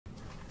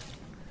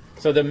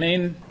So the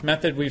main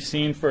method we've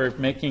seen for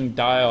making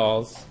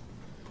diols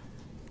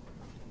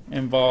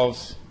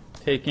involves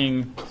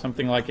taking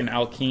something like an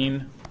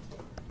alkene.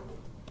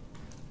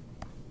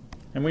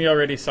 And we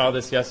already saw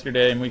this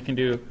yesterday, and we can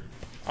do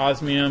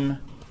osmium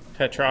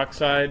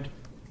tetroxide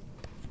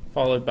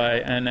followed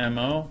by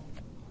NMO.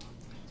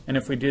 And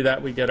if we do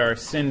that, we get our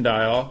syn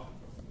diol.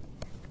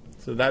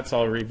 So that's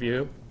all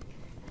review.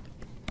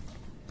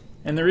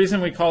 And the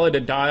reason we call it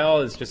a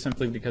diol is just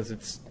simply because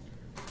it's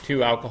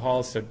two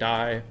alcohols, so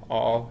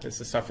di-ol is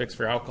the suffix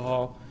for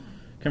alcohol.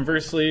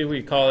 Conversely,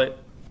 we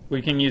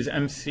can use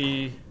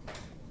MCPBA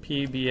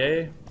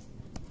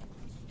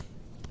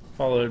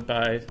followed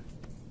by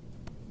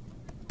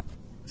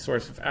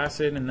source of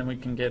acid, and then we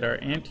can get our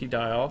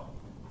antidiol.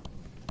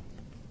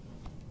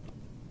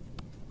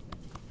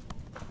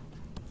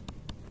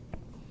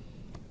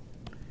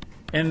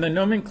 And the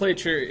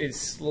nomenclature is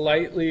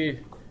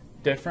slightly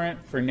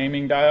different for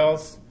naming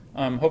diols.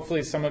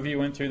 Hopefully some of you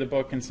went through the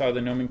book and saw the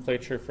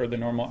nomenclature for the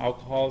normal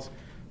alcohols.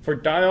 For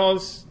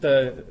diols,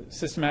 the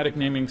systematic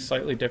naming is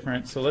slightly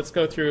different. So let's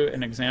go through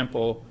an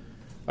example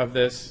of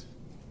this.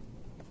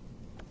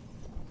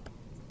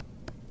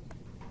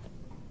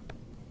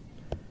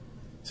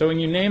 So when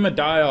you name a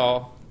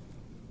diol,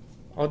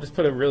 I'll just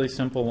put a really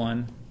simple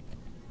one.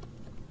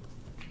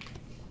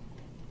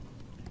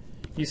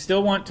 You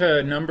still want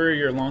to number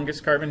your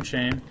longest carbon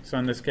chain. So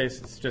in this case,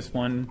 it's just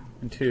 1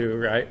 and 2,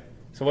 right?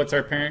 So what's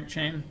our parent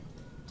chain?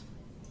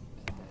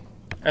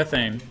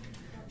 Ethane.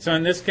 So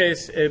in this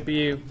case, it'd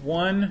be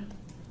 1,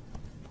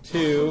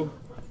 2,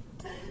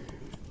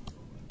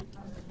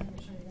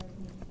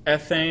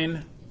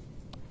 ethane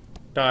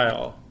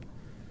diol.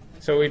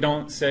 So we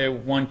don't say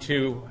 1,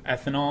 2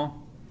 ethanol.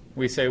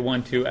 We say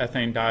 1, 2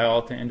 ethane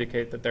diol to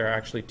indicate that there are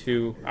actually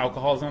two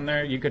alcohols on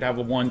there. You could have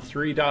a 1,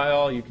 3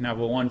 diol. You can have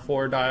a 1,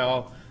 4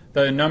 diol.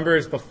 The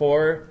numbers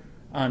before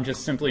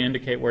just simply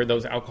indicate where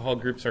those alcohol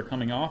groups are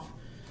coming off.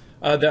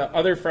 The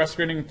other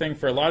frustrating thing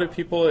for a lot of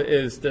people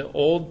is the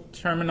old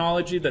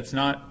terminology that's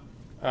not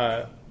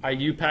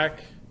IUPAC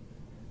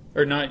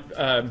or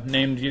not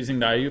named using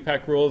the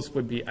IUPAC rules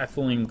would be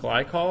ethylene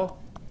glycol.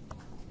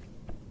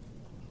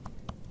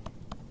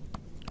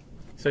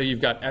 So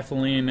you've got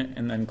ethylene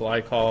and then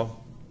glycol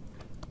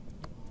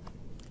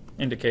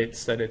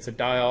indicates that it's a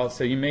diol.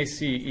 So you may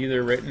see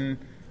either written.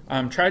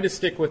 Try to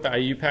stick with the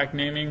IUPAC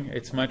naming.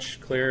 It's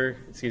much clearer.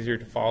 It's easier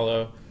to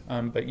follow.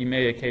 But you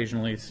may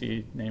occasionally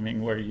see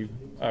naming where you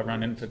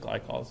run into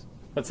glycols.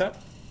 What's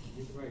that?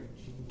 You can write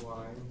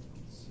GYCLO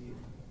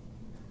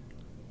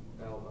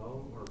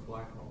or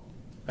glycol.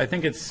 I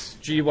think it's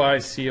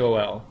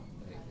GYCOL.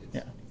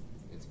 Yeah.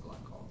 It's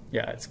glycol.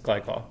 Yeah, it's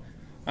glycol.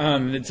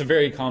 It's a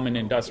very common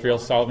industrial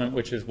solvent,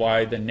 which is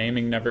why the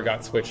naming never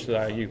got switched to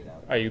the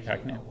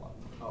IUPAC name.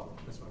 Oh,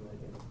 that's one right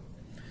there.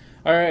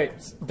 All right,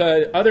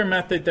 the other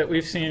method that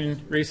we've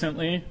seen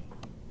recently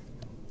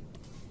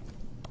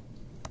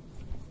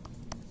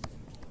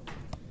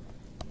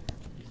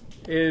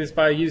is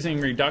by using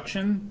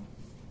reduction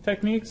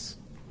techniques.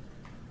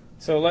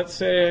 So let's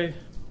say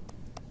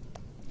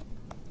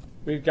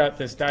we've got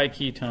this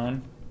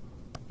diketone.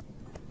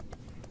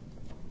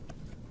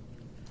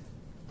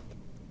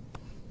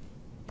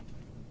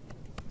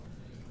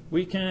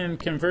 We can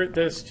convert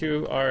this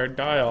to our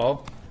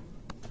diol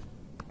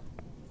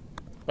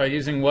by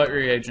using what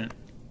reagent?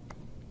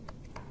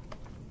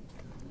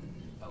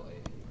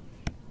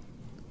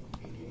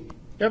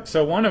 Yep,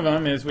 so one of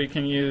them is we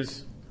can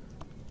use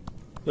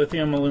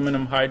lithium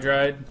aluminum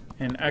hydride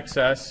in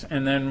excess,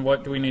 and then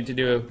what do we need to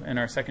do in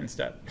our second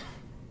step?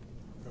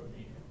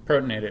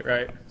 Protonate it,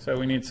 right? So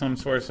we need some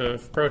source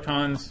of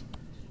protons.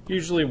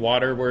 Usually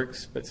water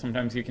works, but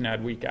sometimes you can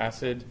add weak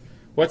acid.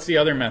 What's the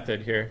other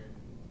method here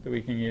that we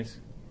can use?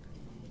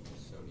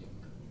 Sodium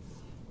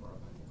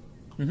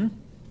chloride.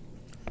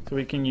 So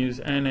we can use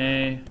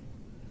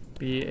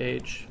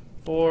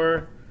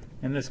NaBH4,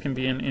 and this can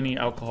be in any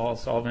alcohol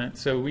solvent.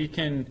 So we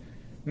can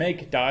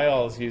make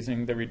diols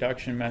using the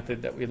reduction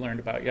method that we learned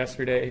about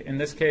yesterday. In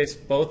this case,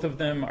 both of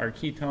them are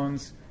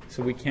ketones,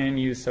 so we can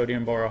use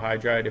sodium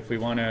borohydride. If we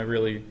want to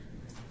really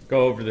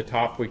go over the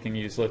top, we can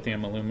use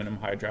lithium aluminum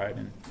hydride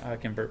and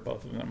convert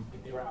both of them.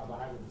 If they were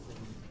aldehyde, would the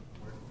same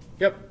work?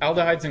 Yep,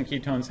 aldehydes and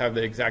ketones have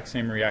the exact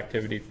same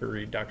reactivity for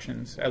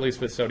reductions, at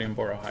least with sodium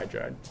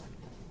borohydride.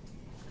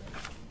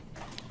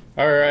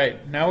 All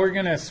right, now we're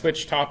going to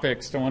switch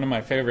topics to one of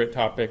my favorite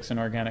topics in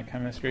organic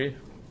chemistry.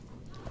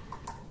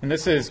 And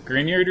this is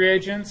Grignard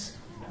reagents.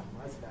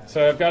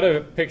 So I've got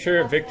a picture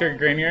of Victor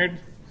Grignard.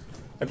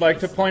 I'd like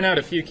to point out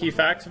a few key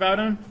facts about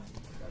him.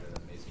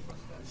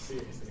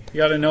 He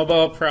got a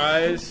Nobel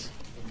Prize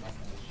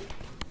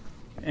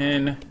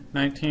in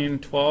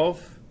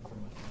 1912.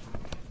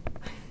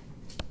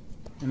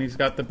 And he's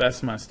got the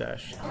best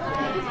mustache.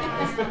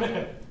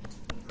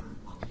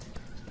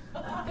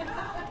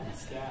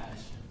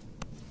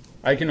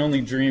 I can only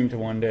dream to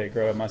one day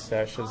grow a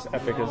mustache as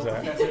epic as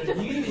that. You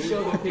need to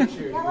show the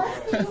picture.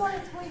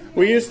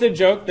 We used to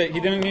joke that he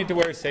didn't need to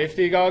wear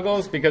safety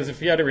goggles because if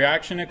he had a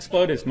reaction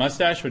explode, his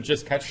mustache would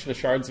just catch the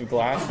shards of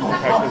glass and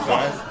protect his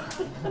eyes.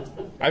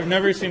 I've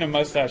never seen a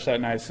mustache that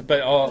nice,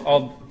 but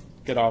I'll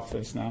get off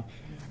this now.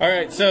 All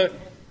right, so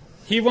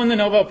he won the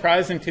Nobel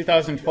Prize in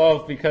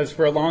 2012 because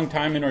for a long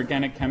time in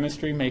organic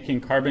chemistry,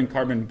 making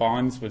carbon-carbon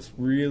bonds was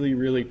really,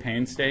 really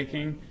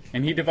painstaking.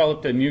 And he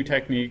developed a new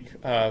technique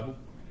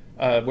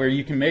where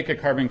you can make a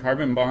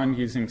carbon-carbon bond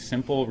using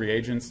simple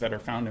reagents that are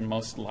found in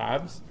most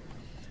labs.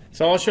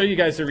 So I'll show you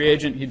guys the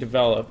reagent he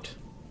developed.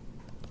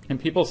 And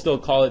people still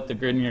call it the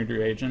Grignard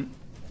reagent.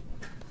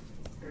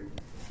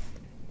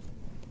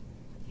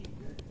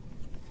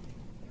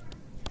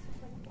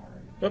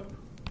 Oop.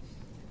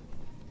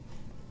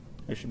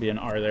 There should be an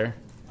R there.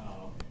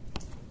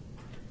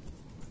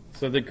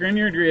 So the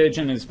Grignard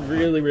reagent is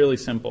really, really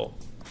simple.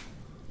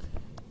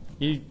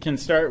 You can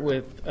start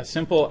with a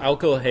simple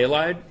alkyl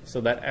halide,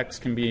 so that X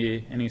can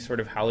be any sort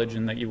of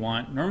halogen that you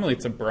want. Normally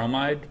it's a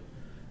bromide.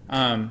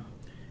 And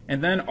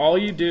then all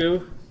you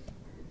do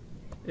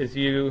is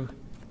you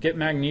get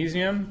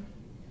magnesium.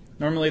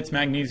 Normally it's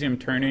magnesium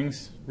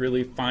turnings,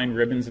 really fine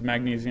ribbons of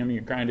magnesium.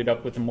 You grind it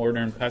up with a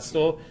mortar and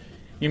pestle.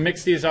 You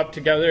mix these up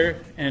together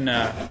in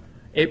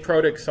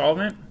aprotic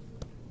solvent.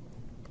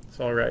 It's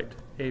all right,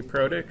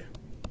 aprotic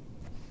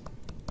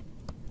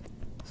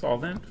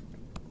solvent.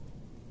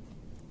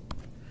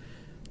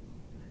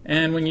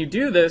 And when you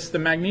do this, the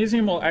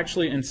magnesium will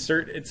actually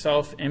insert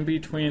itself in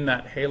between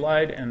that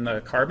halide and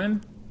the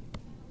carbon.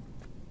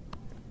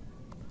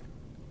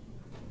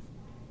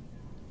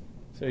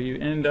 So you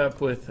end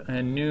up with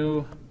a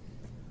new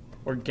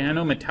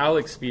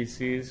organometallic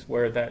species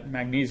where that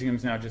magnesium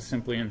is now just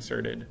simply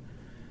inserted.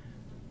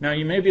 Now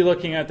you may be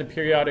looking at the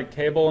periodic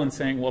table and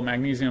saying, well,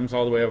 magnesium's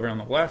all the way over on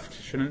the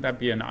left. Shouldn't that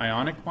be an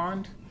ionic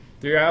bond?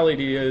 The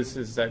reality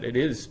is that it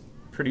is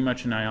pretty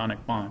much an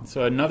ionic bond.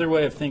 So another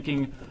way of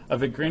thinking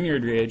of a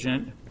Grignard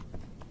reagent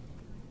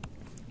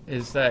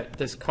is that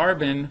this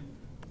carbon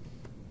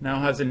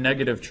now has a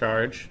negative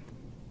charge,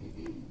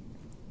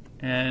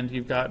 and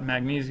you've got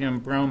magnesium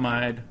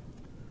bromide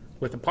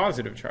with a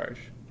positive charge.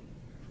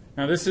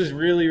 Now this is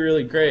really,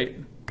 really great,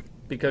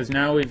 because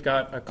now we've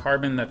got a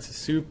carbon that's a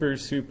super,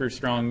 super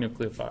strong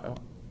nucleophile.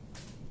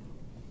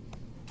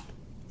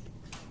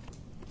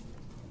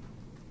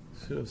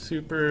 So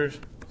super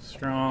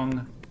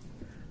strong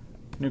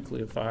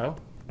nucleophile.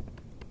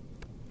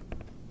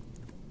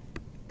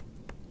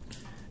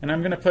 And I'm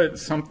going to put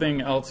something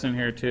else in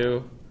here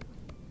too.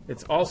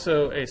 It's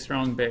also a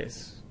strong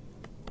base.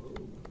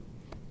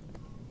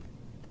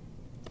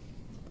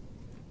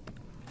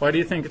 Why do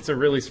you think it's a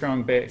really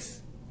strong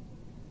base?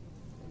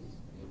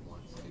 It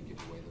wants to give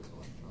away those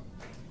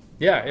electrons.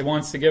 Yeah, it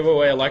wants to give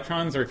away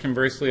electrons, or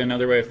conversely,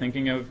 another way of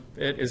thinking of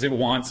it is it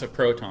wants a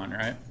proton,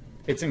 right?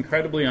 It's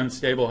incredibly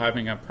unstable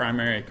having a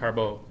primary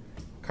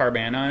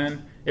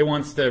carbanion. It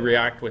wants to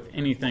react with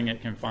anything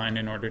it can find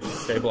in order to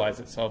stabilize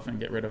itself and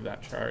get rid of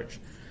that charge.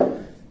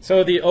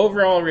 So the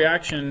overall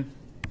reaction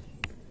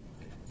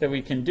that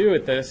we can do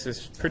with this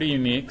is pretty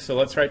unique. So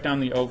let's write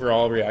down the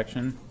overall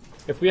reaction.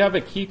 If we have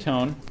a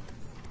ketone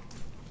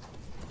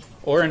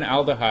or an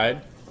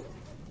aldehyde,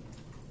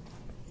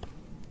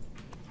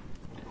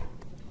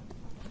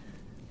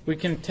 we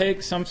can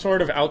take some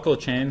sort of alkyl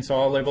chain, so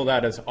I'll label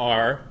that as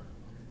R,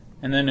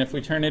 and then if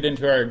we turn it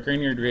into our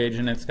Grignard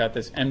reagent, it's got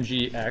this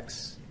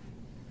MgX.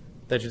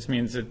 That just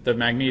means that the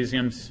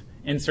magnesium's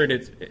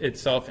inserted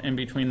itself in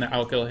between the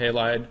alkyl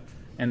halide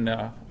and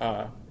the,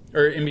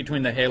 or in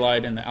between the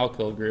halide and the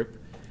alkyl group.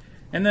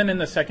 And then in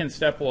the second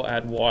step, we'll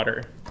add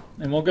water.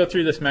 And we'll go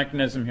through this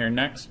mechanism here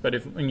next, but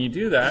when you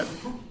do that,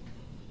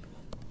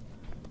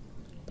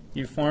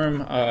 you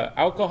form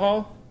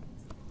alcohol,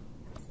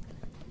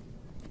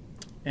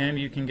 and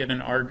you can get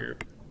an R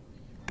group.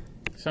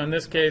 So in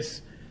this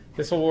case,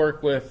 this will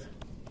work with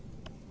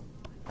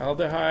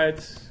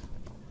aldehydes,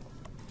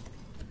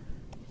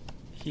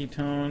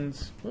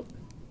 ketones, whoop,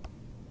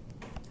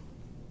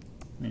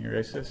 let me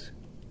erase this,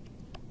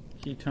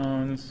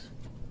 ketones,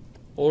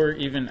 or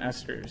even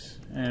esters.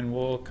 And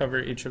we'll cover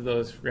each of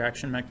those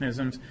reaction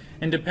mechanisms.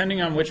 And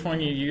depending on which one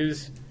you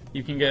use,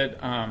 you can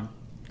get a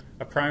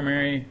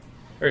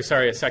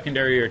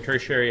secondary or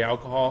tertiary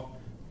alcohol.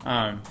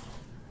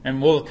 And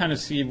we'll kind of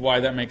see why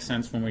that makes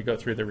sense when we go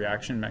through the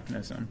reaction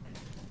mechanism.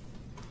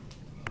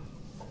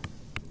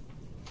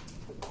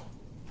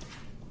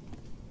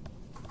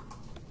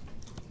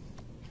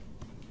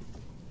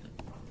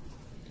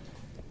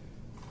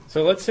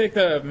 So let's take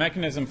the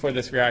mechanism for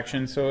this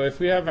reaction. So if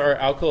we have our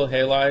alkyl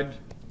halide,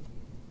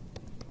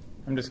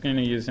 I'm just going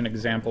to use an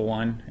example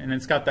one, and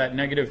it's got that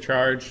negative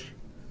charge,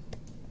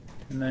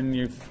 and then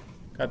you've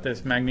got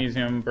this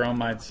magnesium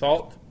bromide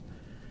salt.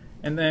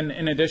 And then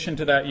in addition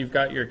to that, you've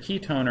got your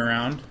ketone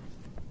around.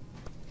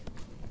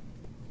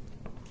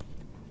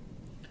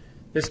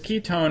 This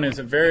ketone is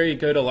a very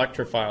good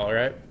electrophile,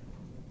 right?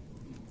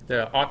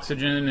 The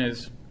oxygen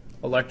is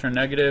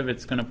electronegative.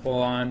 It's going to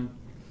pull on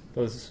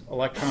those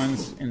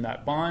electrons in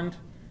that bond.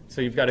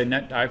 So you've got a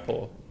net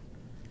dipole.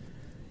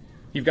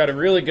 You've got a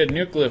really good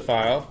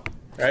nucleophile,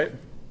 right?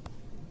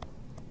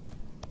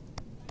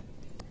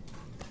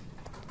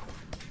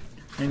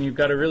 And you've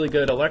got a really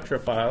good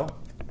electrophile.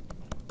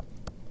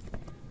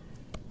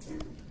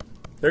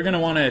 they're going to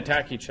want to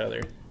attack each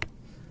other.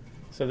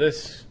 So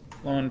this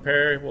lone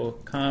pair will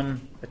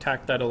come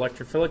attack that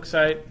electrophilic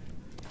site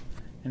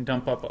and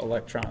dump up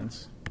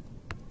electrons.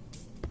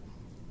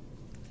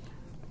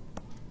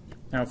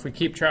 Now if we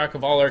keep track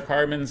of all our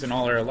carbons and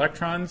all our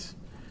electrons,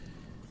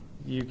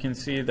 you can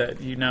see that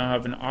you now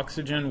have an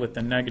oxygen with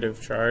a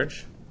negative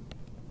charge.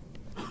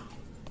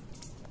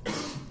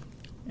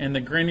 And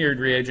the Grignard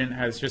reagent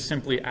has just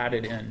simply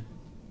added in.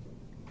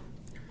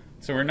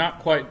 So we're not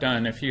quite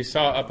done. If you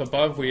saw up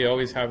above, we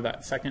always have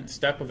that second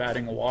step of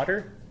adding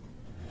water.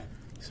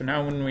 So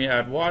now when we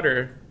add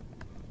water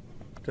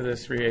to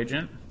this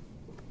reagent,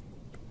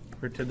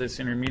 or to this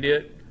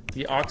intermediate,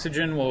 the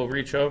oxygen will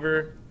reach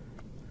over,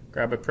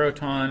 grab a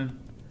proton,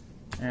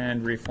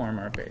 and reform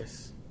our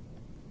base.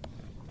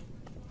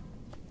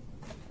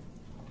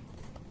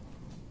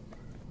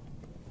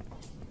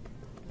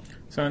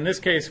 So in this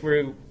case,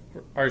 we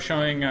are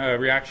showing a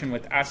reaction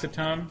with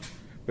acetone,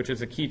 which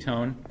is a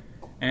ketone,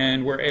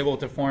 and we're able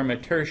to form a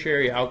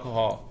tertiary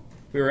alcohol.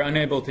 We were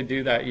unable to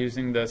do that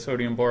using the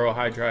sodium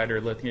borohydride or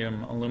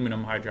lithium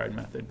aluminum hydride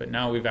method, but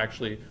now we've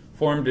actually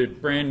formed a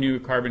brand new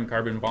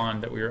carbon-carbon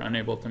bond that we were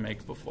unable to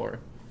make before.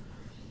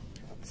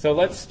 So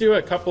let's do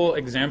a couple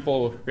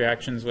example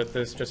reactions with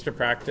this just to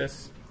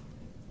practice.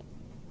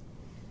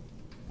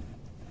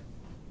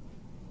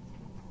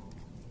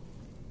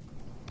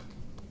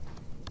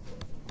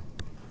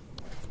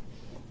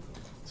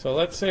 So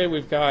let's say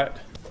we've got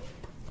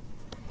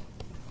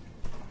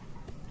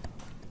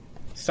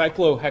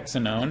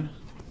cyclohexanone,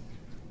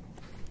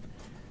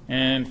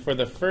 and for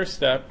the first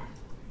step,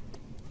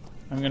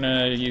 I'm going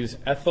to use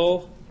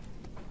ethyl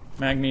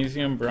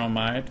magnesium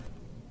bromide,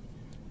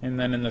 and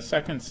then in the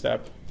second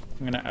step,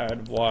 I'm going to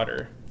add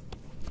water.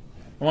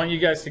 I want you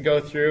guys to go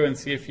through and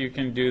see if you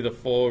can do the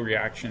full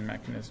reaction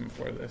mechanism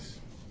for this.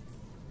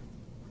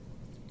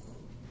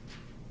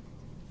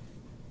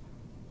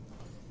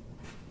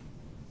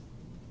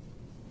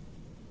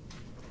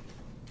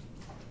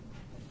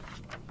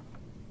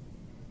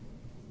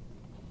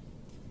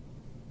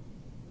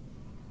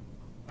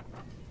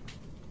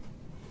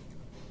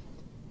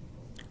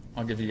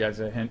 I'll give you guys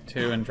a hint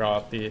too and draw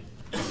up the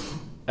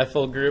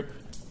ethyl group.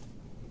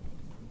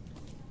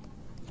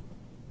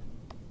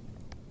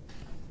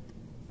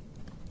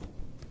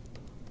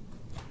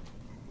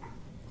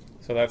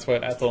 So that's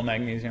what ethyl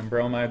magnesium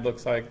bromide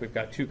looks like. We've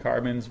got two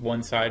carbons.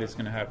 One side is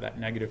going to have that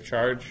negative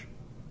charge.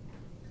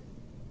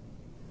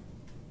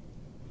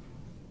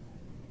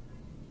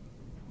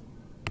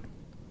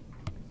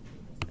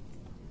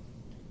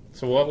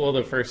 So what will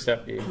the first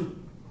step be?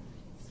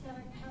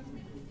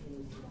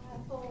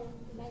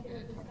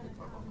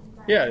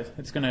 Yeah,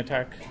 it's going to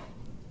attack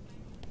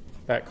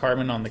that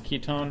carbon on the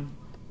ketone,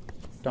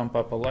 dump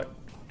up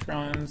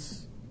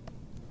electrons.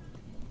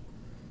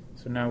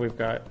 So now we've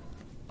got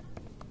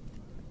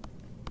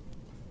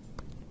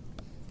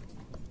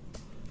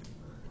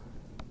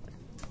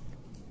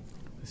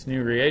this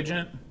new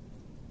reagent.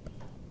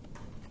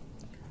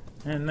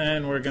 And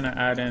then we're going to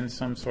add in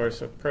some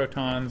source of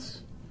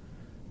protons,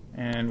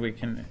 and we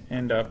can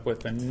end up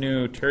with a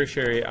new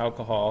tertiary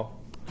alcohol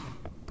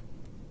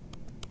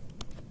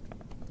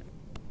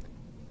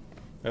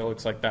that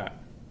looks like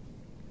that.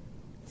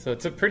 So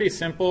it's a pretty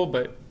simple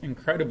but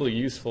incredibly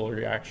useful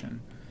reaction.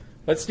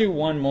 Let's do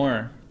one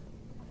more.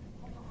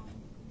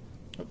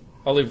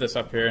 I'll leave this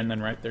up here and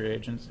then write the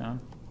reagents down.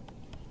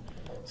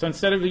 So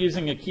instead of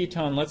using a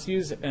ketone, let's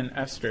use an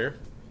ester.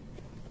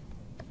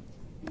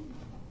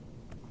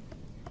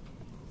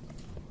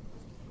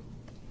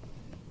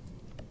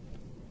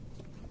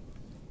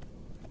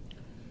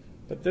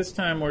 But this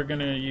time we're going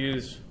to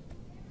use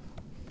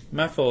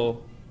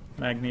methyl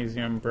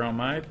magnesium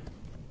bromide,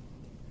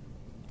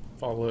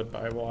 followed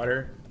by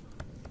water.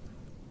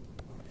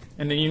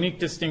 And the unique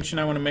distinction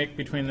I want to make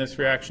between this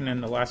reaction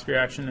and the last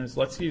reaction is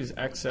let's use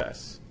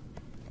excess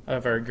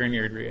of our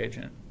Grignard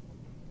reagent.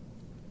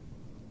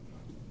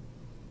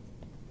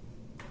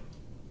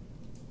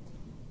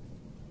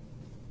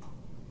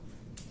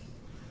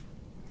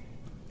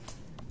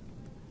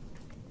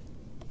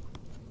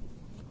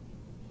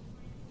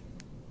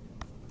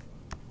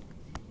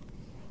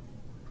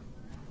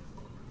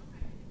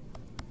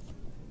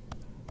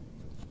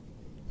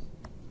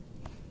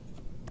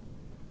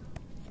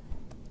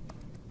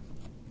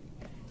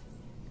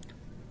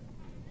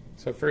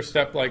 So first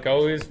step, like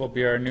always, will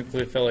be our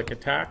nucleophilic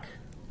attack.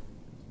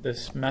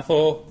 This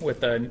methyl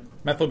with the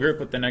methyl group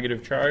with the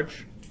negative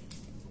charge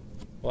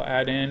will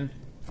add in,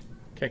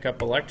 kick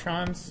up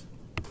electrons.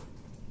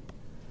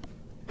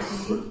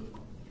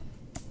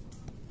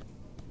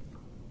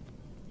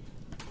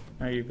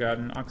 Now you've got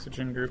an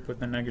oxygen group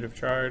with a negative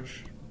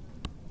charge.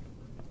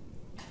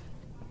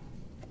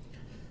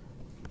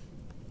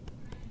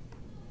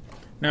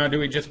 Now, do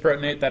we just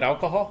protonate that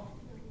alcohol?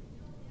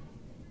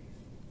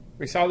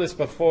 We saw this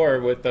before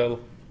with the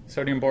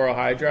sodium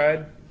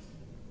borohydride.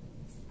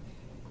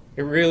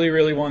 It really,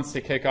 really wants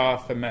to kick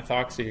off a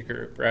methoxy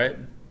group, right?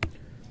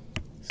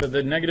 So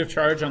the negative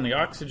charge on the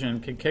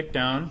oxygen can kick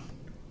down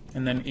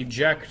and then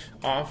eject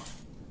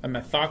off a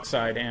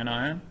methoxide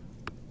anion.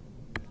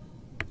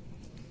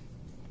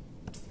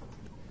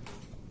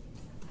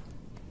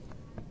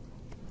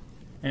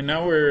 And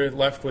now we're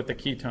left with the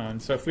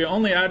ketone. So if we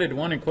only added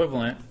one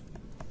equivalent,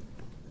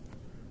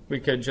 we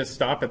could just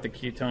stop at the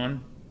ketone.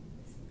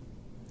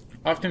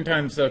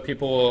 Oftentimes,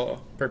 people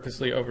will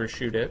purposely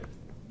overshoot it.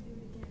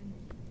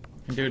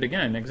 And do it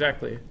again,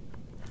 exactly.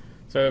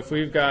 So if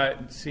we've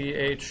got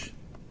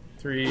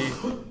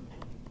CH3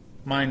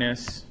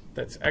 minus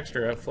that's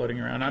extra floating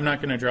around, I'm not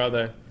going to draw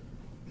the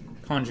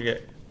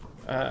conjugate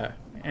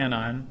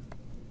anion,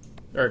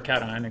 or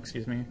cation,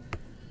 excuse me.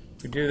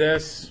 If we do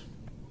this,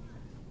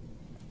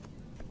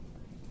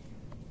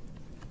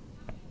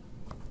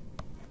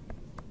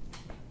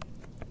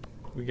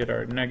 we get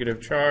our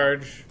negative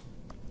charge.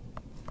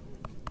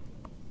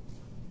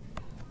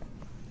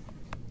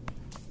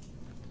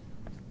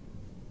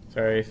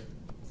 Sorry,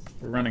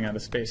 we're running out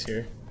of space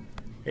here.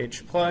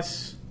 H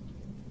plus.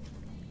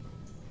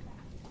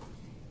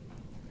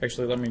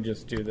 Actually, let me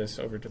just do this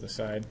over to the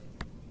side.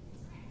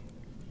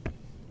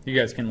 You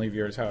guys can leave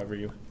yours however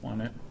you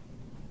want it.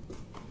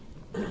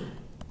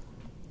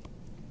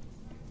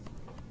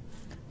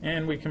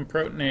 And we can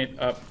protonate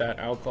up that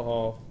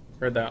alcohol,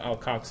 or that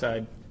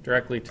alkoxide,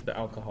 directly to the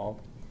alcohol.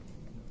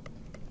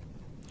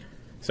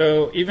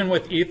 So even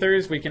with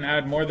ethers, we can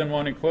add more than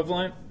one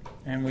equivalent,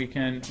 and we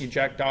can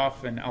eject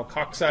off an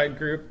alkoxide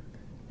group,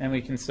 and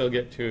we can still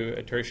get to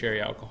a tertiary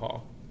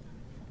alcohol.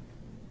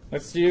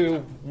 Let's do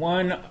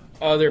one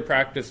other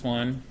practice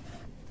one.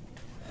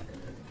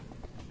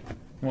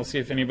 We'll see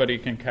if anybody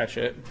can catch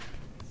it.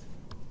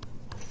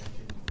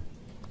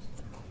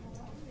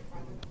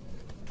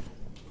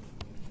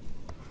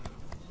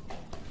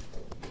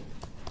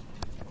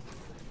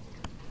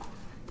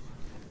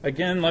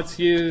 Again, let's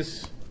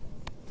use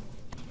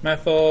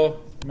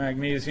methyl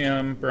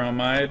magnesium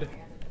bromide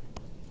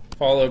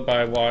followed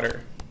by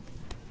water.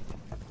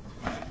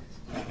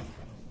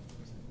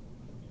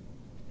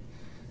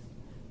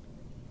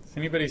 Does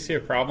anybody see a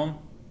problem?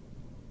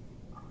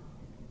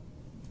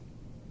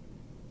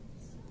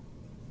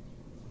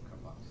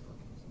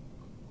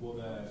 Will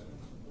the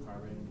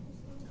carbon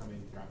come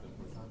in throughout the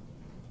proton?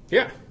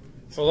 Yeah.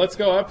 So let's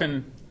go up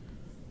and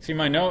see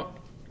my note.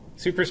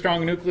 Super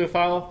strong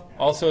nucleophile,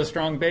 also a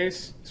strong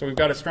base. So we've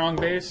got a strong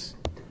base.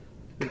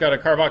 We've got a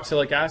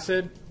carboxylic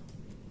acid.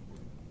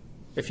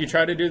 If you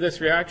try to do this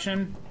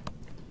reaction,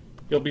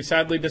 you'll be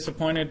sadly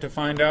disappointed to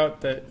find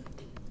out that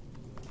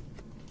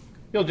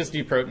you'll just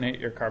deprotonate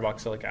your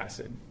carboxylic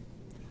acid.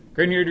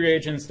 Grignard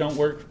reagents don't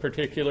work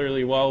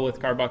particularly well with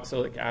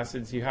carboxylic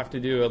acids. You have to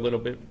do a little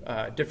bit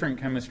different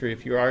chemistry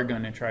if you are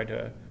going to try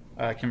to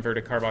convert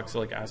a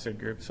carboxylic acid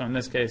group. So in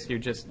this case, you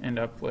just end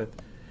up with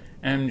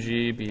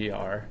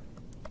MgBr.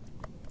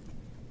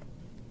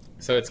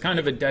 So it's kind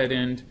of a dead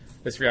end.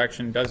 This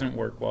reaction doesn't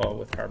work well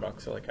with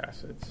carboxylic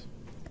acids.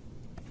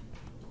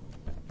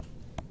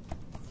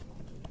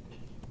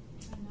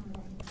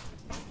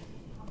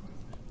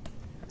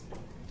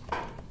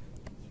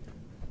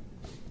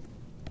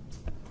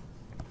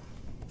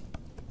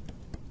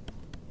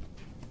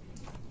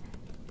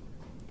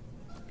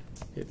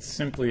 It's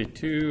simply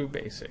too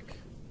basic.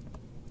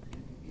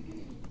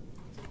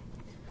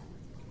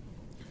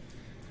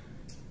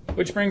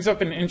 Which brings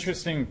up an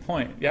interesting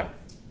point. Yeah? Can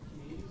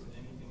you use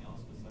anything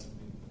else besides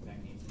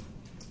magnesium?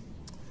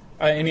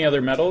 Any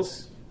other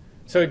metals?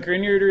 So a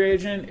Grignard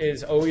reagent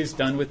is always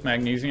done with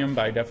magnesium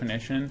by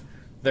definition.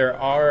 There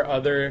are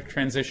other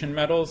transition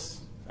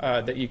metals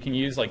that you can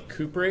use, like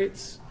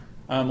cuprates.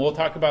 We'll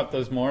talk about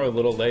those more a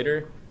little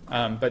later,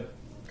 but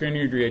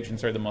Grignard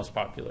reagents are the most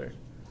popular.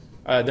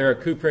 There are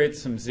cuprates,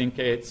 some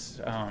zincates,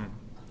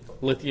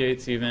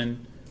 lithiates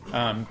even.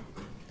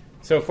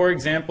 So for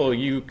example,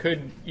 you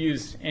could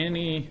use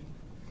any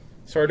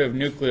sort of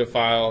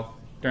nucleophile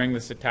during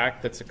this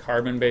attack that's a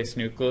carbon-based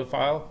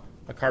nucleophile.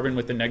 A carbon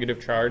with a negative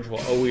charge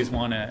will always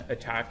want to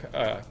attack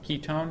a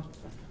ketone.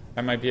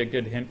 That might be a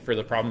good hint for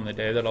the problem of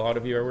the day that a lot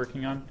of you are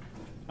working on.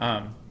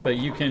 But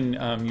you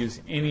can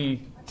use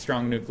any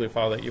strong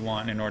nucleophile that you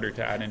want in order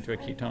to add into a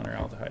ketone or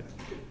aldehyde.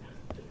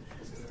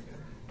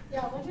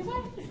 Yeah, what'd you say?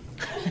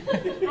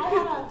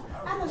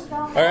 I'm a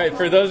strong. All right,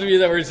 for those of you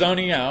that were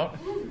zoning out,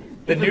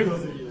 the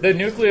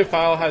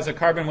nucleophile has a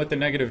carbon with a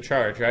negative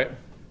charge, right?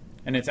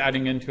 And it's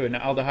adding into an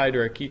aldehyde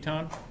or a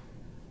ketone.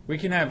 We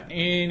can have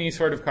any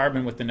sort of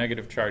carbon with the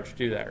negative charge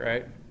do that,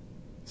 right?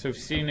 So we've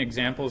seen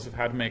examples of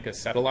how to make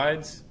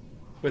acetylides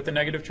with the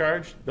negative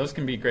charge. Those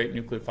can be great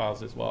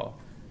nucleophiles as well.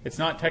 It's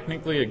not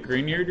technically a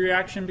Grignard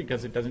reaction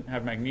because it doesn't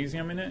have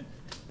magnesium in it,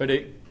 but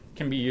it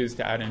can be used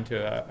to add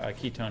into a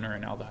ketone or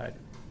an aldehyde.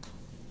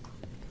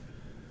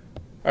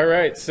 All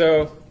right,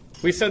 so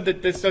we said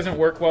that this doesn't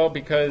work well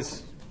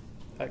because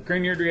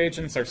Grignard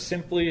reagents are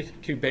simply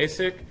too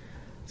basic.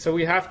 So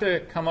we have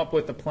to come up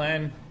with a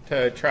plan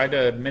to try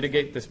to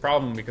mitigate this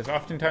problem, because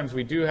oftentimes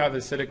we do have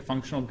acidic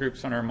functional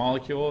groups on our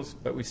molecules,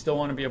 but we still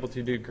want to be able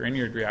to do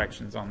Grignard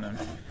reactions on them.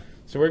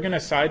 So we're going to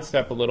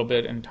sidestep a little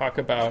bit and talk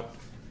about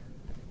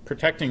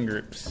protecting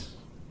groups.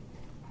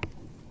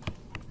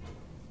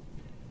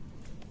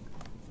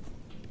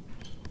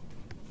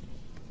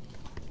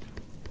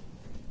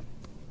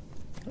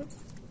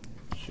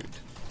 Shoot.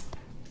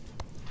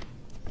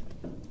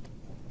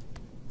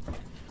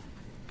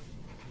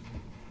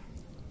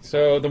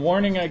 So the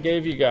warning I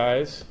gave you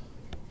guys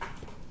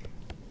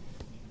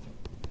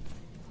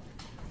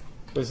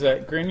was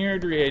that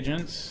Grignard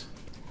reagents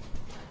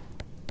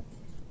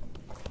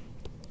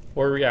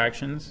or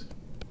reactions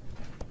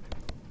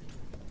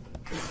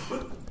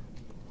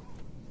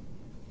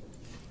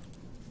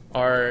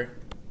are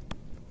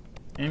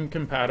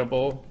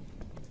incompatible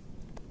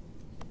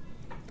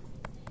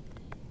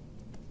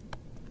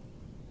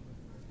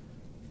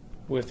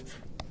with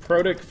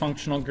protic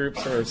functional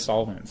groups or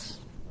solvents.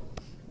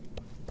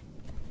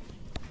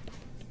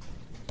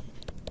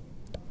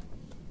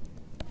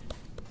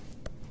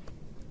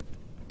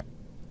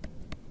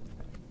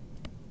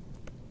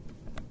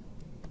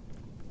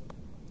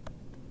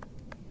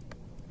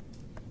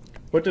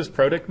 What does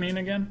protic mean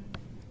again?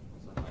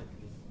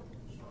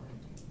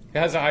 It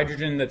has a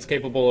hydrogen that's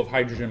capable of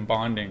hydrogen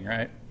bonding,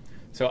 right?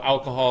 So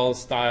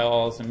alcohols,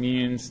 thiols,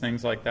 amines,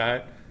 things like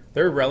that,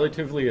 they're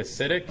relatively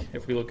acidic.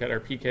 If we look at our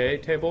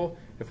pKa table,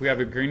 if we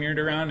have a Grignard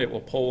around, it will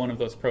pull one of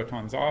those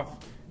protons off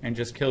and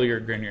just kill your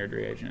Grignard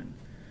reagent.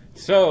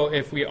 So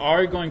if we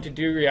are going to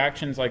do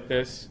reactions like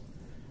this,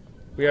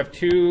 we have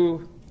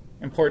two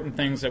important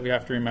things that we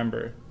have to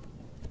remember.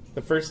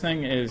 The first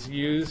thing is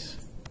use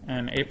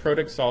an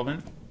aprotic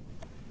solvent.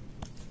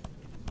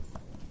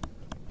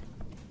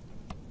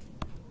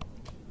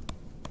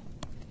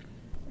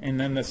 And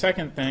then the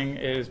second thing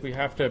is we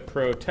have to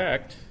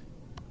protect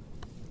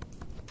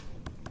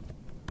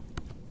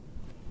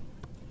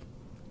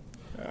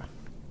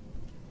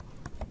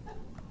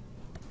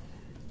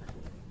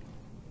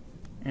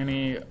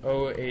any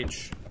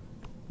OH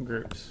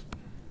groups.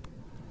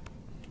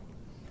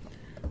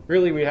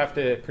 Really, we have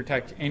to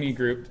protect any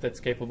group that's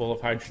capable of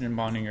hydrogen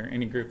bonding or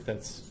any group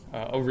that's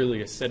overly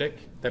acidic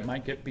that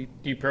might get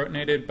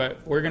deprotonated,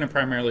 but we're going to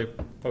primarily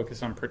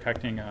focus on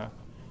protecting a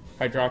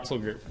hydroxyl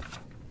group.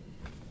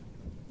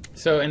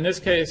 So in this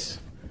case,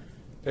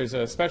 there's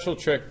a special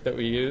trick that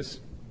we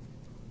use.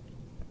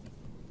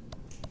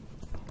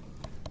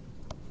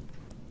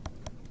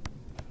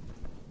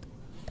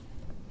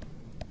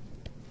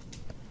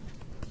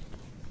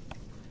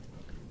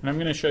 And I'm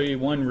going to show you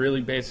one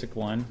really basic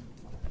one.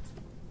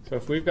 So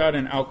if we've got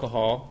an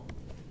alcohol,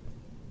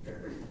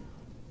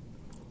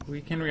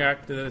 we can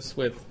react to this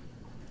with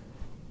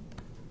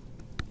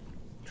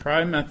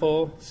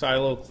trimethyl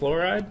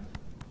silyl-chloride,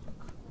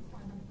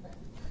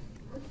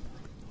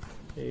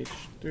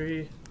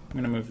 H3. I'm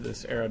going to move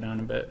this arrow down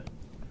a bit.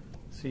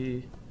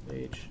 CH3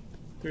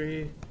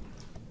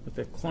 with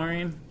the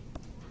chlorine.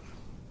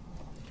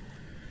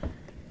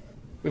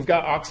 We've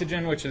got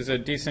oxygen, which is a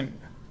decent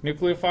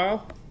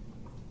nucleophile,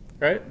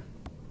 right?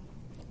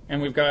 And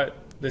we've got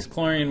this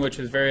chlorine, which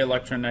is very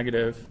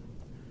electronegative.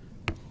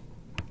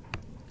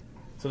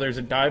 So there's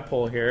a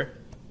dipole here.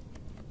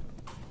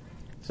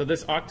 So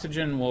this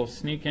oxygen will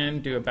sneak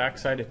in, do a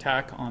backside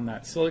attack on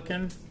that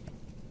silicon, and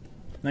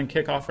then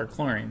kick off our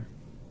chlorine.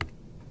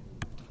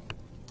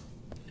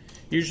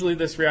 Usually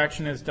this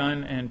reaction is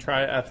done in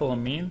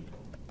triethylamine.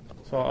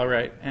 So I'll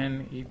write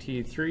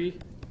NET3.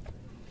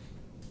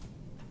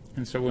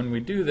 And so when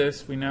we do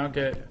this, we now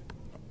get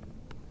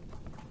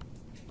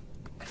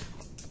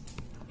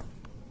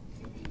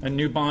a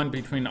new bond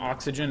between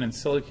oxygen and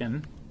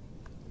silicon.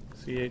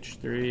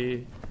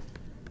 CH3,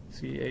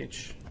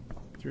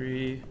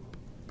 CH3,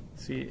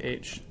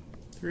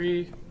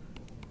 CH3.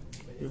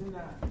 Isn't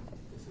that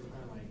this is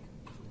kind of like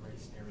very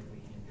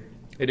sterically hindered?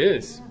 It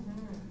is.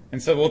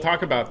 And so we'll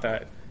talk about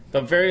that.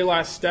 The very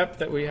last step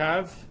that we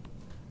have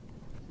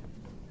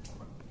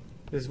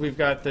is we've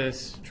got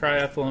this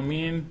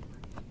triethylamine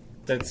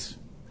that's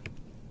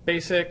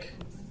basic.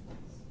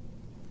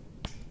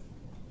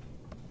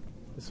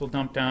 This will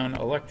dump down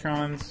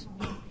electrons.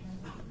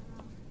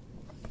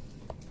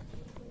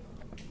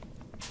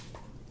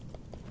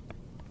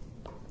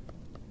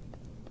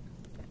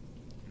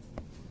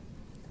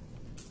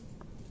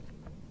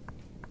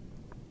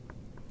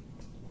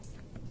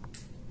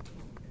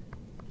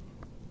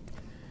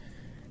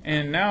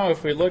 And now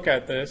if we look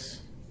at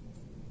this,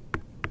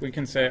 we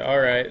can say, all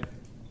right,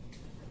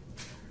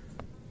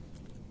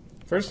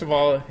 first of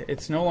all,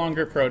 it's no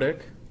longer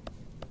protic.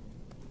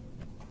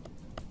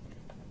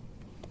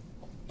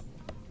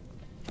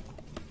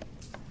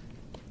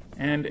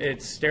 And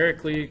it's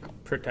sterically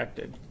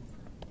protected.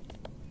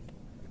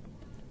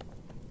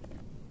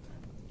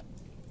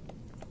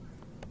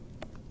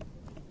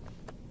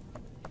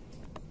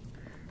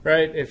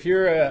 Right, if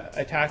you're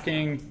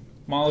attacking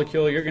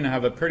molecule, you're going to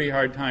have a pretty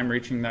hard time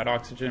reaching that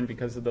oxygen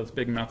because of those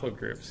big methyl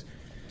groups.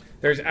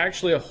 There's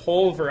actually a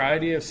whole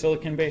variety of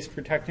silicon-based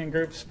protecting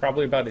groups,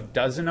 probably about a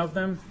dozen of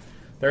them.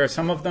 There are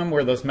some of them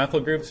where those methyl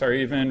groups are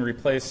even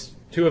replaced,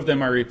 2 of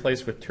them are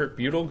replaced with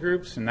tert-butyl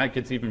groups, and that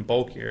gets even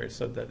bulkier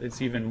so that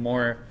it's even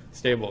more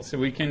stable. So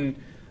we can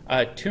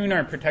tune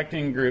our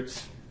protecting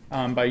groups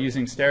by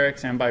using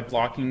sterics and by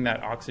blocking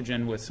that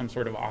oxygen with some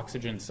sort of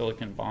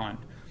oxygen-silicon bond.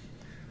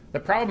 The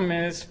problem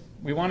is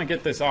we want to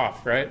get this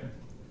off, right?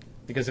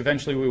 Because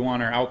eventually we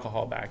want our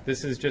alcohol back.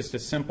 This is just a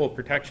simple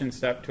protection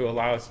step to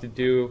allow us to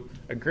do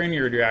a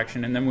Grignard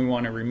reaction, and then we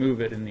want to remove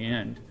it in the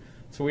end.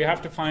 So we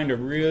have to find a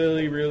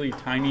really, really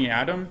tiny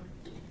atom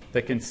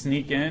that can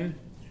sneak in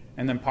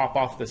and then pop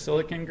off the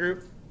silicon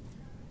group.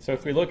 So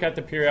if we look at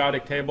the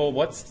periodic table,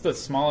 what's the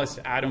smallest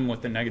atom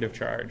with a negative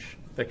charge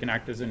that can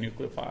act as a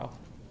nucleophile?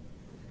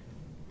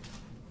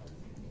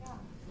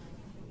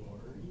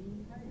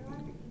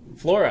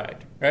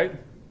 Fluoride, right?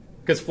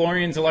 Because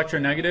fluorine's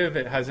electronegative,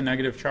 it has a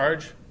negative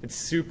charge. It's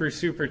super,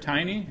 super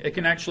tiny. It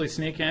can actually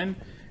sneak in.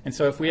 And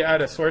so if we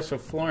add a source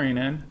of fluorine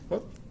in,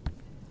 whoop,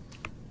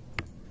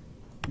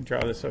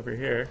 draw this over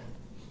here.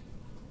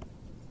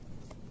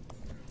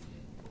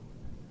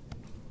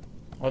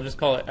 I'll just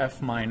call it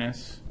F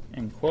minus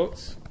in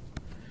quotes.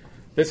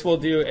 This will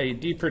do a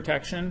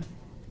deprotection.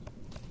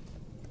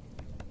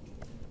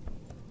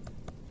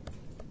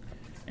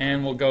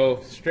 And we'll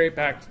go straight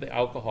back to the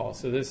alcohol.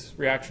 So this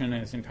reaction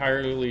is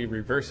entirely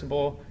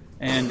reversible.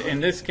 And in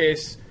this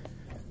case,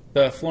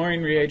 the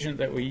fluorine reagent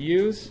that we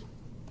use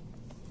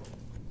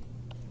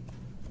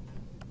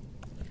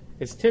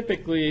is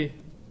typically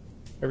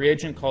a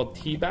reagent called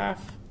TBAF.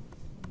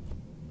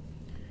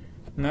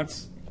 And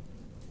that's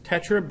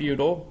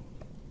tetrabutyl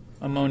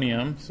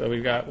ammonium. So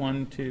we've got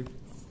 1, 2,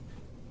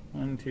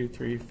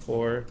 3,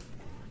 4.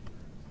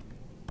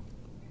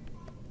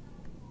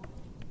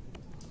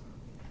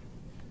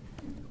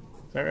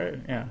 Is that right?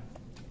 Yeah.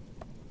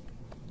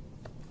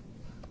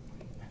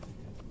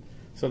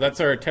 So that's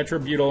our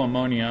tetrabutyl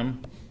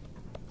ammonium.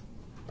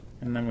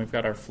 And then we've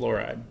got our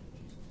fluoride.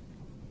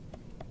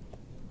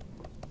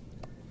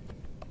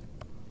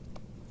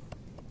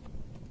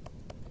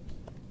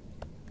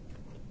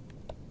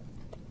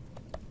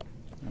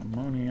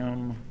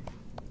 Ammonium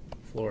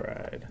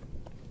fluoride.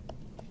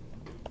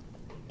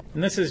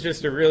 And this is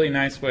just a really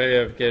nice way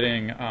of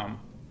getting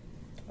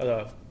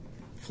the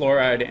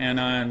fluoride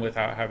anion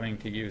without having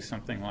to use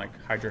something like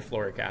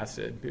hydrofluoric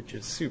acid, which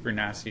is super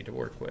nasty to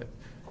work with.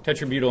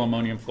 Tetrabutyl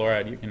ammonium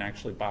fluoride you can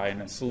actually buy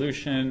in a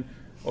solution,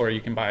 or you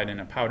can buy it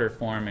in a powder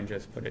form and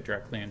just put it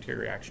directly into your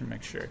reaction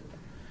mixture.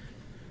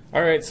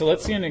 All right, so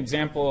let's see an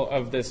example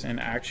of this in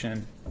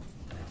action.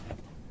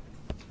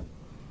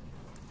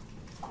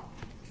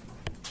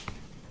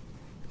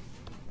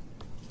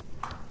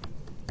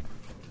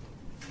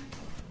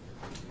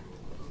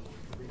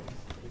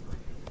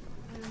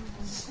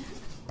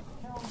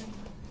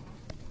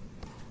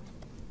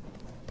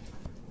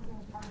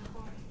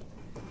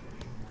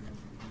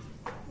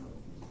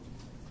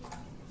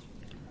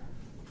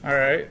 All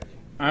right,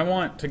 I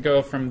want to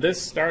go from this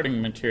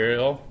starting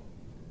material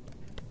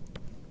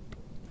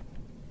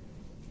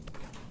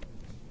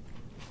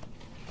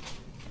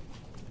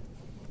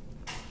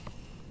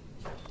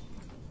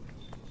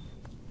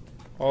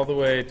all the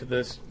way to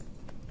this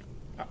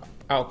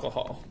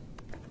alcohol.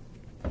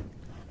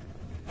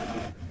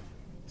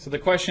 So the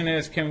question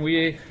is, can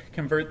we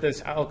convert this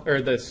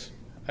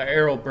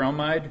aryl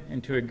bromide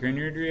into a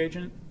Grignard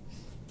reagent?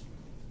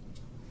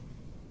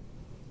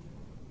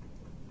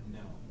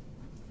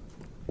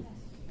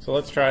 So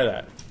let's try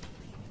that.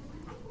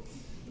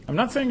 I'm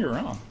not saying you're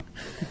wrong.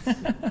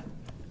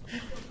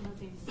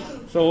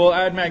 So we'll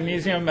add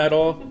magnesium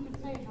metal.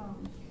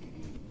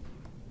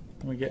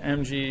 We get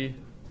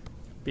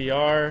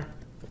MgBr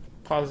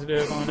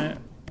positive on it.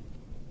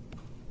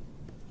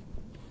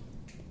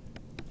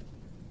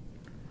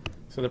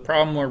 So the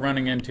problem we're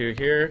running into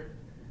here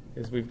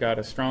is we've got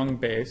a strong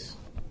base.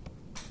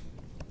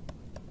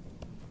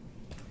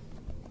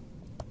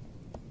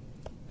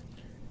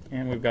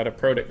 And we've got a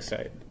protic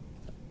site.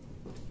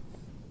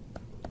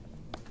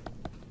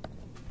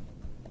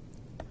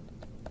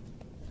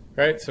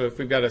 Right, so if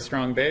we've got a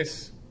strong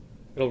base,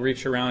 it'll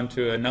reach around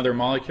to another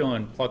molecule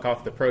and pluck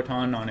off the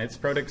proton on its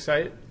protic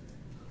site.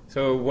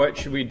 So what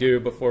should we do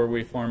before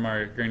we form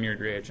our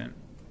Grignard reagent?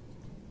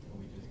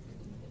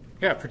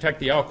 Yeah, protect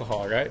the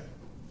alcohol, right?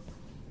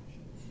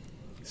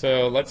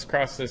 So let's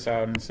cross this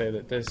out and say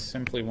that this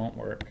simply won't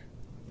work.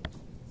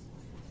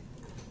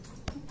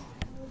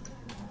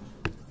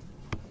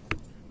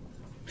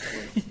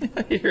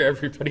 I hear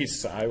everybody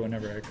sigh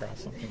whenever I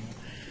cross something out.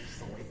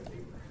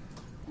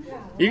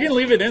 You can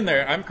leave it in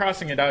there. I'm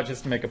crossing it out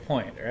just to make a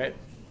point, right?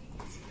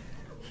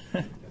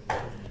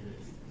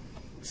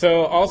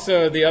 So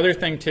also the other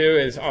thing too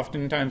is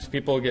oftentimes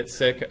people get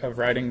sick of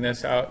writing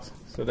this out.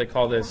 So they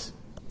call this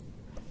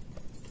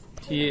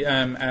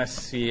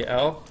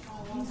TMSCL.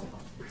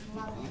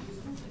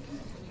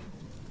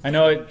 I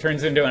know it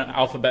turns into an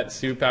alphabet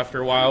soup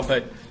after a while,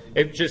 but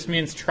it just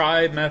means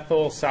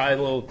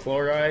trimethyl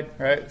chloride,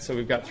 right? So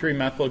we've got 3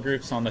 methyl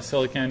groups on the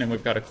silicon and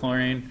we've got a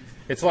chlorine.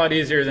 It's a lot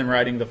easier than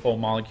writing the full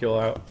molecule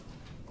out.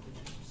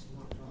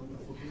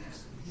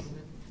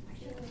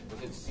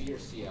 Was it C or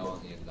CL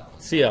on the end of that one?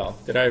 CL.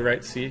 Did I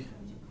write C?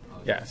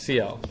 Yeah,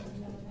 CL.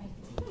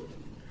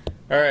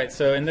 All right,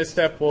 so in this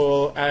step,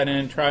 we'll add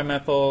in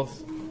trimethyl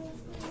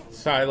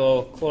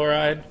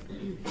chloride.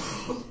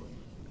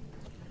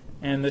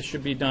 And this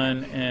should be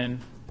done in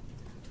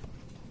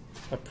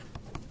a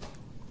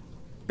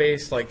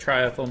base like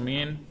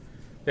triethylamine.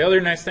 The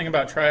other nice thing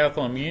about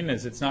triethylamine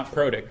is it's not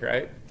protic,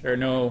 right? There are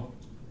no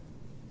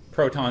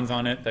protons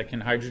on it that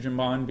can hydrogen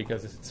bond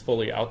because it's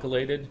fully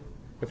alkylated.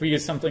 If we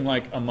use something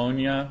like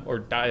ammonia or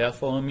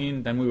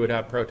diethylamine, then we would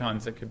have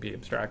protons that could be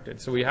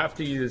abstracted. So we have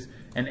to use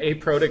an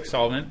aprotic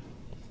solvent.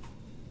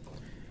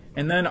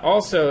 And then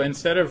also,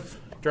 instead of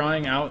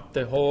drawing out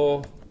the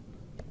whole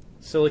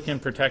silicon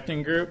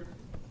protecting group,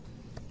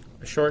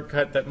 a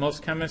shortcut that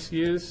most chemists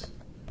use,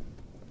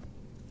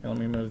 let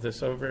me move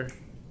this over.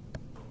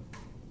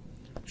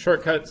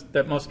 Shortcuts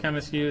that most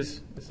chemists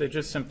use is they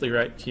just simply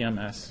write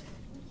TMS.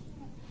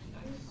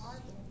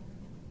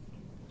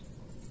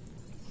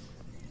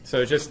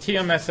 So just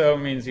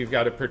TMSO means you've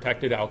got a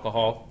protected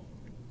alcohol.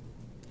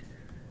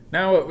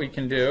 Now what we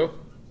can do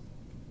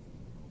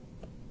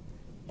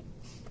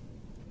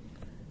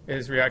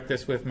is react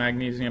this with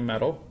magnesium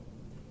metal.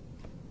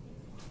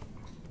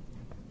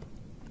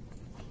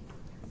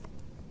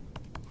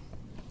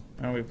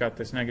 Now we've got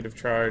this negative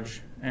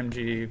charge,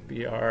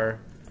 MgBr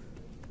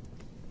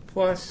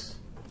plus.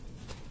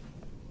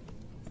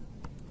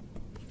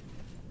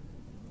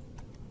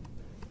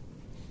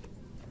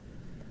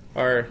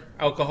 Our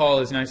alcohol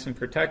is nice and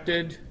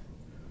protected.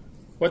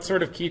 What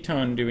sort of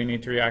ketone do we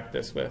need to react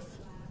this with?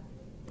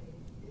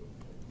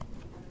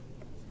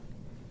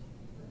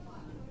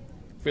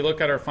 If we look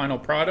at our final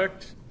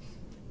product,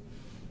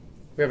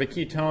 we have a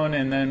ketone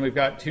and then we've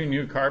got 2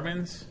 new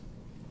carbons.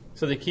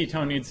 So the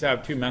ketone needs to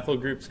have 2 methyl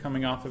groups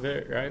coming off of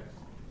it, right?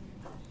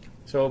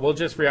 So we'll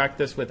just react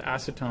this with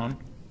acetone.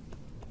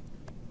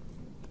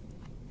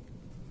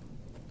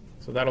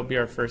 So that'll be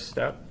our first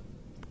step.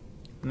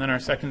 And then our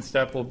second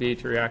step will be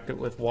to react it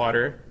with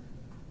water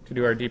to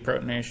do our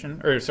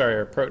deprotonation, or sorry,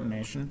 our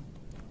protonation.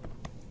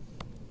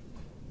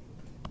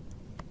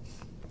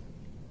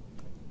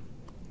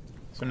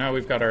 So now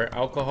we've got our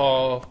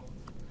alcohol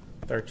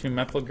with our 2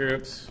 methyl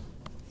groups.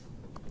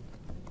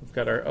 We've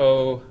got our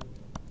O,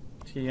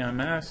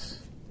 TMS.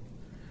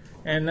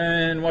 And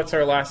then what's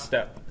our last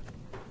step?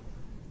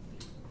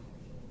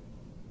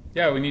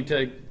 Yeah, we need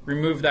to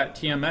remove that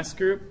TMS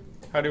group.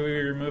 How do we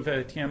remove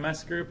a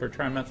TMS group or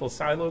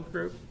trimethylsilyl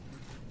group?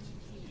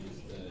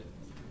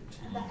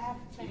 The F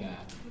thing.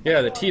 Yeah,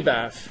 the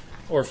TBAF,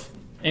 or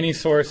any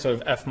source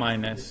of F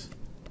minus.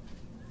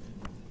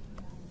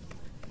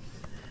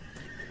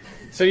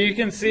 So you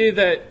can see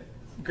that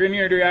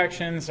Grignard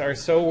reactions are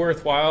so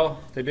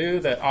worthwhile to do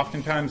that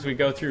oftentimes we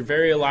go through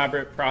very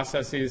elaborate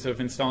processes of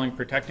installing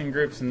protecting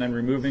groups and then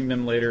removing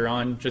them later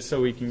on just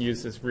so we can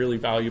use this really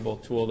valuable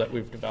tool that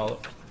we've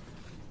developed.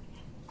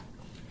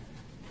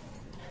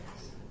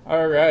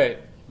 All right,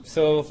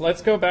 so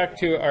let's go back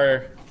to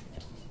our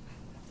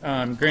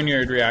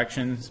Grignard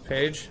reactions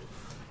page.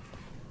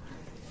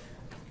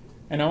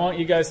 And I want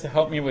you guys to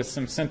help me with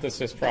some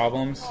synthesis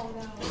problems. Oh,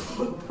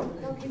 no.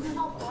 No, can you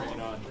help us?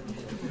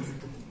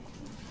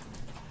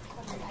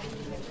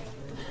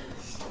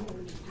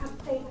 Have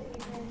faith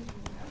in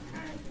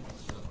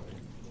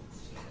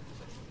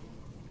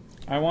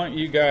I want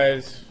you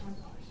guys,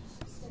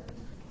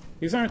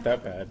 these aren't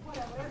that bad. I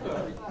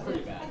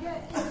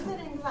get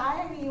instant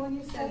anxiety when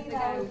you say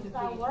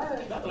that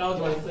word. That's what I was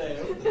going to say.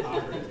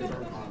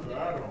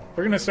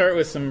 We're going to start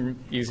with some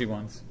easy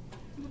ones.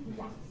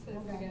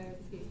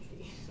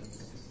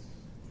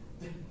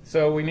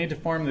 So we need to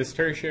form this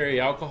tertiary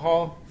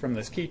alcohol from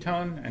this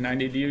ketone, and I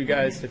need you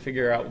guys to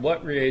figure out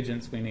what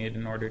reagents we need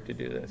in order to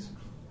do this.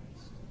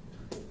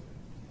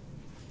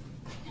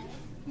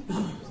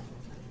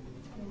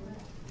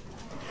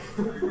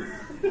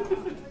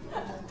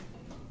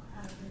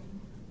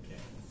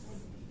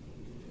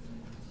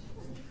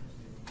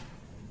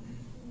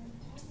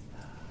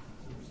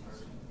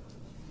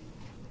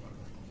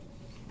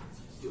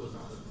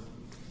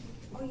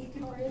 Oh, you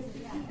can raise it,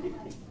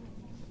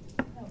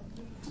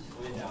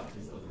 yeah.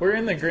 We're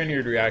in the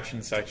Grignard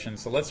reaction section,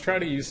 so let's try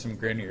to use some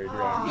Grignard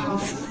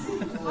reactions.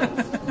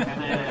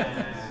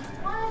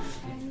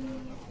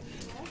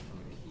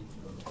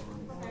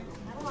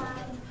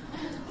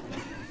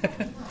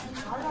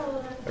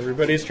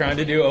 Everybody's trying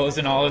to do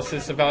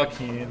ozonolysis of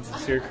alkenes.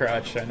 It's your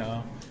crutch, I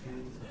know.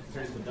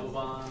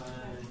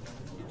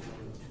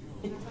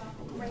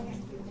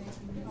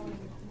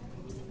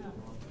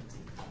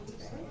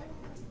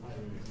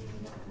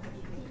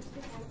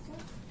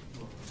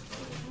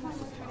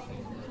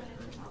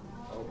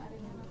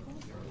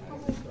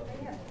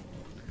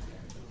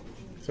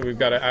 So we've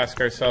got to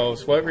ask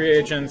ourselves, what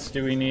reagents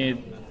do we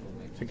need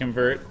to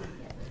convert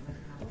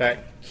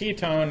that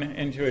ketone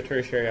into a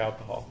tertiary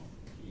alcohol?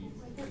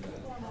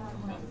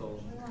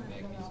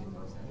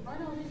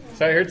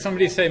 So I heard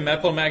somebody say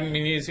methyl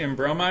magnesium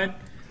bromide.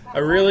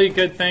 A really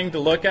good thing to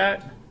look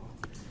at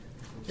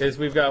is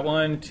we've got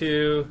 1,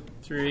 2,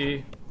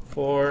 3,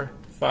 4,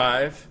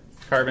 5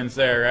 carbons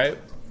there, right?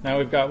 Now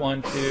we've got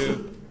 1,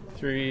 2,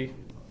 3,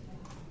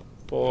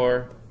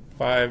 4,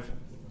 5,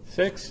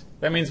 6.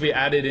 That means we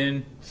added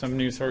in some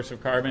new source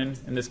of carbon.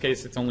 In this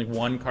case, it's only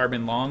 1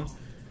 carbon long.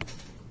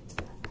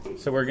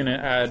 So we're going to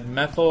add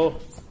methyl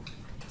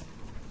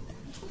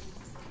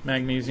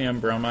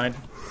magnesium bromide.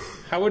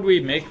 How would we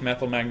make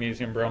methyl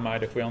magnesium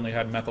bromide if we only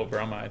had methyl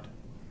bromide?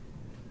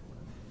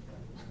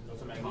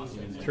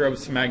 Throw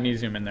some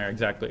magnesium in there,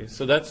 exactly.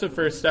 So that's the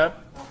first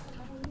step.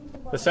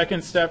 The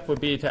second step would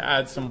be to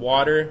add some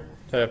water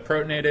to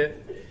protonate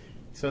it.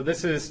 So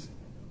this is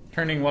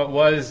turning what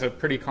was a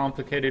pretty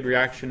complicated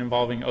reaction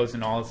involving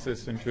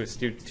ozonolysis into a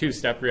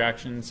two-step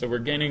reaction. So we're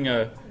gaining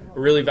a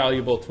really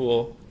valuable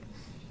tool.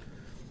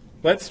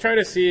 Let's try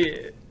to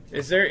see,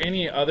 is there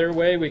any other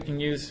way we can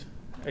use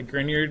a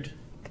Grignard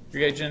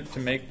reagent to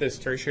make this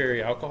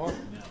tertiary alcohol?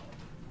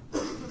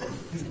 But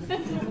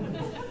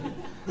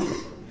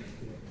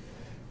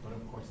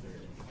of course there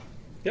is.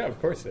 Yeah, of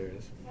course there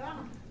is. Yeah.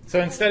 So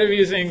instead of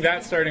using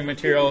that starting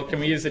material, can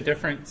we use a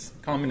different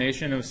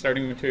combination of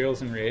starting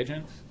materials and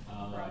reagents?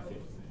 I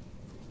think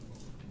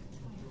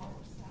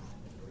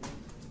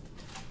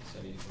So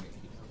you can make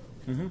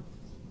ketone.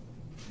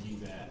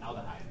 use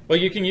aldehyde. Well,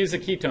 you can use a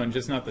ketone,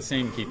 just not the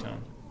same ketone.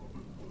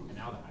 An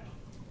aldehyde.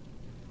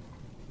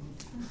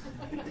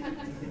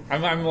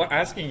 I'm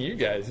asking you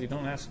guys. You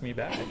don't ask me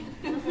back.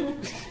 I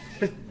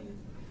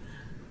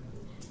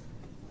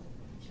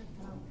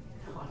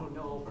don't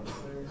know.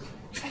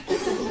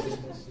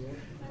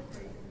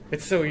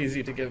 It's so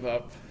easy to give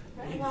up.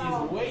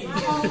 Well, way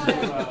I'm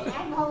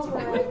easier.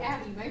 over it.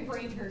 Abby, my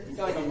brain hurts.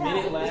 Got like a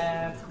minute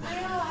left.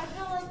 I know, I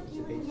feel like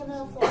you can give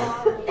us a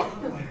lot of it.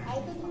 I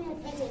think we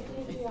need to take it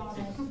easy on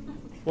it.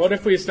 What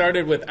if we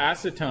started with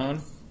acetone,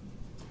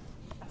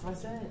 That's what I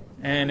said.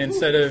 and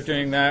instead of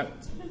doing that,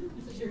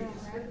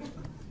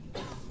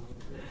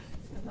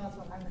 That's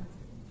what I meant.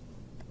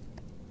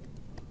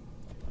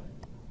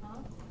 Huh?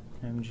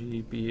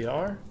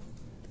 MgBr,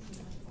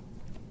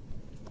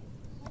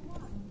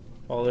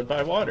 followed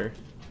by water.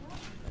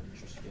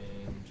 Interesting.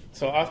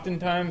 So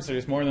oftentimes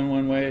there's more than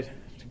one way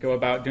to go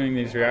about doing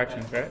these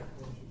reactions, right?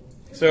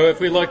 So if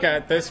we look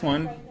at this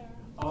one,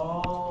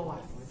 Oh,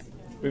 I see.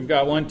 we've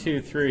got 1,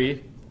 2,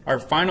 3. Our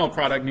final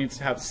product needs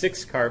to have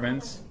 6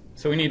 carbons,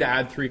 so we need to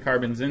add 3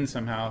 carbons in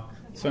somehow.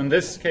 So in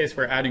this case,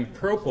 we're adding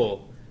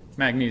propyl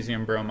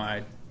magnesium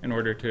bromide in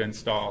order to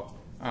install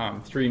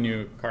 3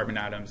 new carbon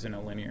atoms in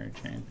a linear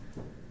chain.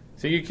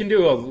 So you can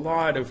do a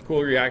lot of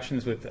cool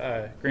reactions with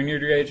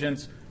Grignard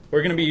reagents.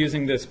 We're going to be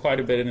using this quite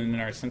a bit in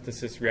our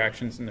synthesis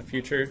reactions in the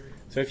future.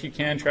 So if you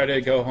can, try to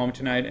go home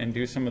tonight and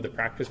do some of the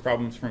practice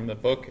problems from the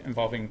book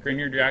involving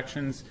Grignard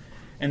reactions.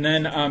 And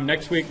then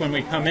next week when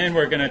we come in,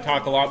 we're going to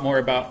talk a lot more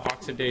about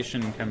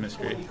oxidation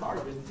chemistry.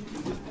 Carbon.